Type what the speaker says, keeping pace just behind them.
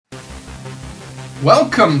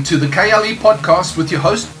Welcome to the KLE podcast with your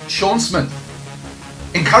host, Sean Smith.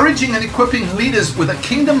 Encouraging and equipping leaders with a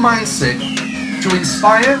kingdom mindset to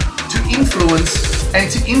inspire, to influence,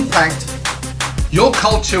 and to impact your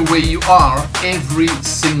culture where you are every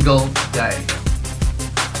single day.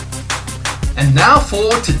 And now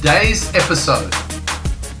for today's episode.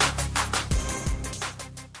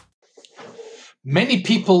 Many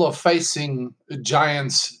people are facing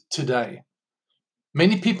giants today.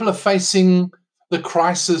 Many people are facing the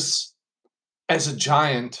crisis as a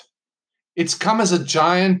giant. It's come as a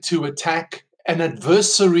giant to attack, an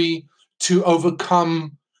adversary to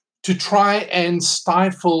overcome, to try and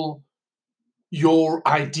stifle your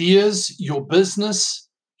ideas, your business,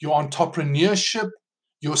 your entrepreneurship,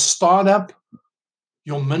 your startup,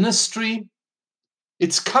 your ministry.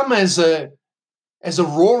 It's come as a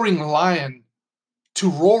roaring lion to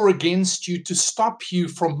roar against you, to stop you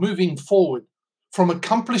from moving forward, from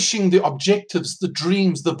accomplishing the objectives, the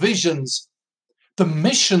dreams, the visions, the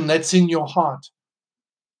mission that's in your heart.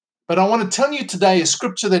 But I want to tell you today a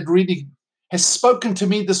scripture that really has spoken to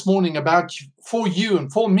me this morning about for you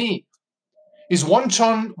and for me is 1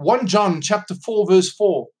 John chapter 4 verse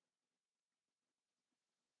 4.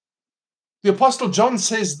 The Apostle John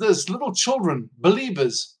says this: little children,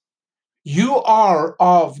 believers, you are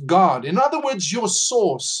of God. In other words, your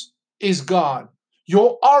source is God.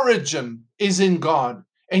 Your origin is in God,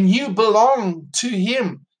 and you belong to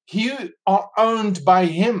Him. You are owned by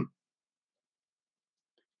Him.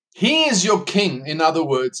 He is your king, in other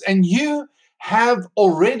words, and you have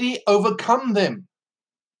already overcome them.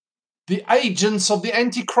 The agents of the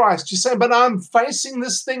Antichrist. You say, but I'm facing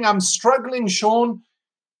this thing. I'm struggling, Sean.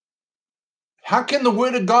 How can the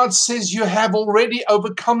Word of God says you have already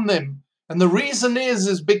overcome them? And the reason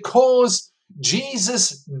is because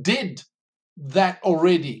Jesus did that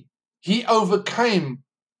already. He overcame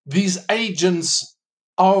these agents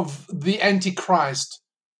of the Antichrist.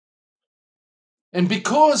 And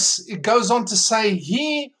because it goes on to say,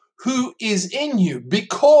 he who is in you,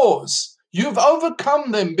 because you've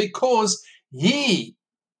overcome them, because he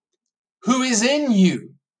who is in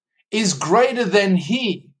you is greater than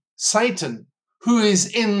he, Satan, who is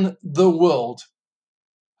in the world.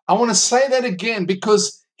 I want to say that again,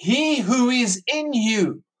 because he who is in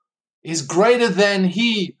you is greater than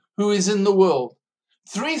he who is in the world.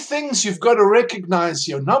 Three things you've got to recognize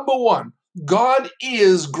here. Number one, God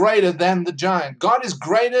is greater than the giant. God is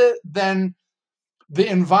greater than the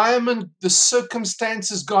environment, the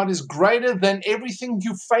circumstances. God is greater than everything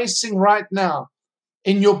you're facing right now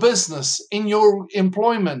in your business, in your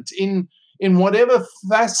employment, in whatever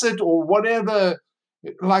facet or whatever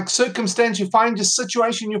like circumstance you find, your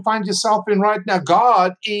situation you find yourself in right now.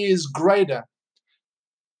 God is greater.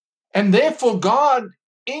 And therefore, God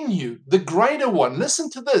in you, the greater one, listen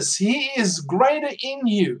to this, he is greater in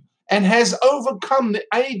you and has overcome the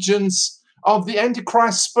agents of the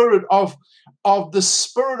Antichrist spirit, of the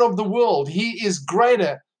spirit of the world. He is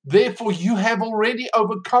greater. Therefore, you have already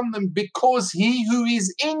overcome them, because he who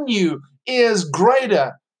is in you is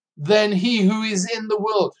greater than he who is in the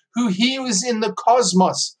world, he who is in the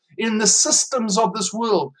cosmos, in the systems of this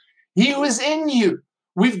world. He who is in you.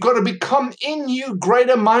 We've got to become in you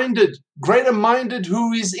greater minded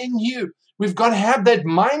who is in you. We've got to have that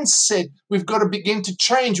mindset. We've got to begin to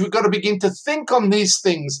change. We've got to begin to think on these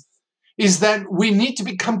things. Is that we need to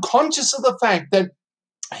become conscious of the fact that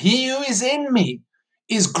he who is in me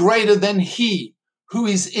is greater than he who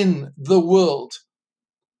is in the world.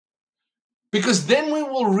 Because then we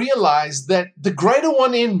will realize that the greater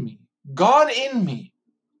one in me, God in me,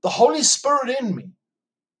 the Holy Spirit in me,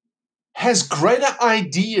 has greater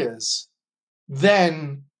ideas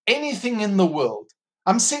than anything in the world.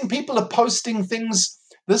 I'm seeing people are posting things,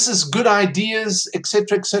 this is good ideas,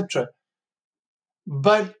 etc., etc.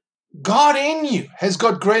 But God in you has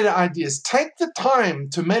got greater ideas. Take the time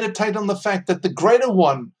to meditate on the fact that the greater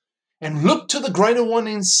one, and look to the greater one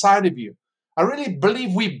inside of you. I really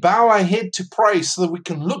believe we bow our head to pray so that we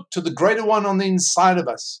can look to the greater one on the inside of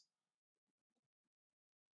us.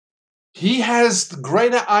 He has the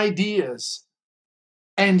greater ideas.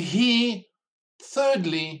 And he,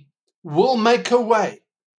 thirdly, will make a way.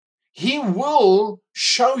 He will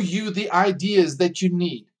show you the ideas that you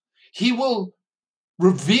need. He will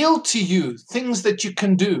reveal to you things that you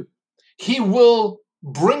can do. He will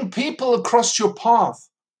bring people across your path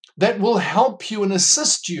that will help you and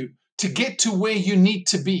assist you to get to where you need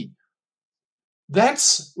to be.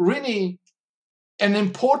 That's really an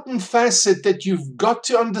important facet that you've got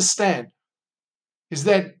to understand, is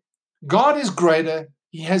that God is greater.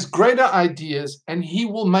 He has greater ideas, and he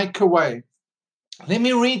will make a way. Let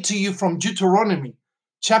me read to you from Deuteronomy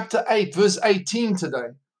chapter 8, verse 18 today.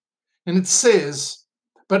 And it says,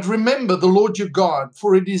 "But remember the Lord your God,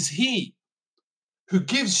 for it is He who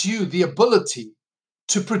gives you the ability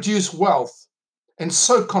to produce wealth and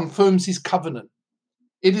so confirms His covenant."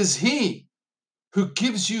 It is He who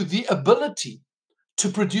gives you the ability to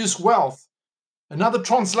produce wealth. Another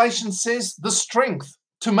translation says the strength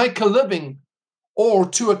to make a living or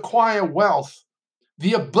to acquire wealth,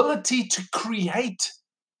 the ability to create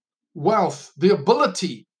wealth, the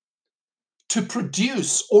ability to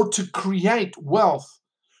produce or to create wealth,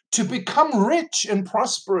 to become rich and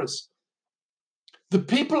prosperous. The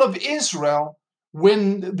people of Israel,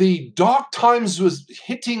 when the dark times was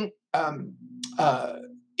hitting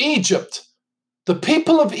Egypt, the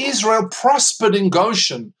people of Israel prospered in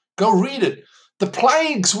Goshen. Go read it. The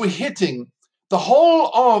plagues were hitting the whole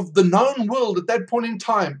of the known world at that point in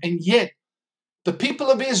time, and yet the people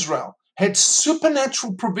of Israel had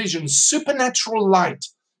supernatural provision, supernatural light,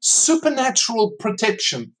 supernatural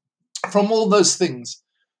protection from all those things.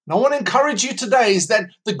 And I want to encourage you today is that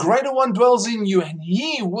the greater one dwells in you, and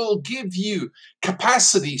He will give you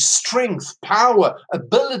capacity, strength, power,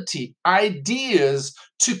 ability, ideas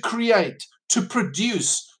to create, to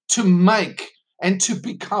produce, to make, and to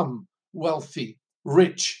become wealthy,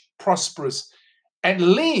 rich, prosperous, at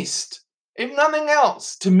least, if nothing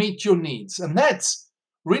else, to meet your needs. And that's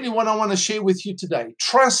really what I want to share with you today.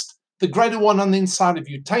 Trust the greater one on the inside of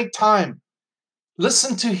you. Take time.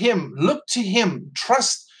 Listen to Him. Look to Him.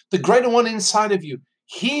 Trust the greater one inside of you.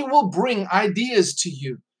 He will bring ideas to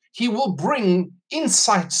you. He will bring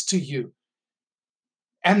insights to you.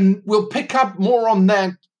 And we'll pick up more on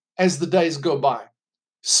that as the days go by.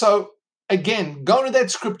 So again, go to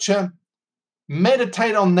that scripture,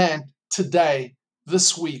 meditate on that today,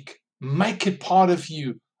 this week. Make it part of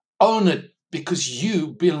you. Own it because you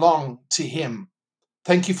belong to Him.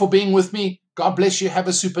 Thank you for being with me. God bless you. Have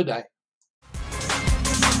a super day.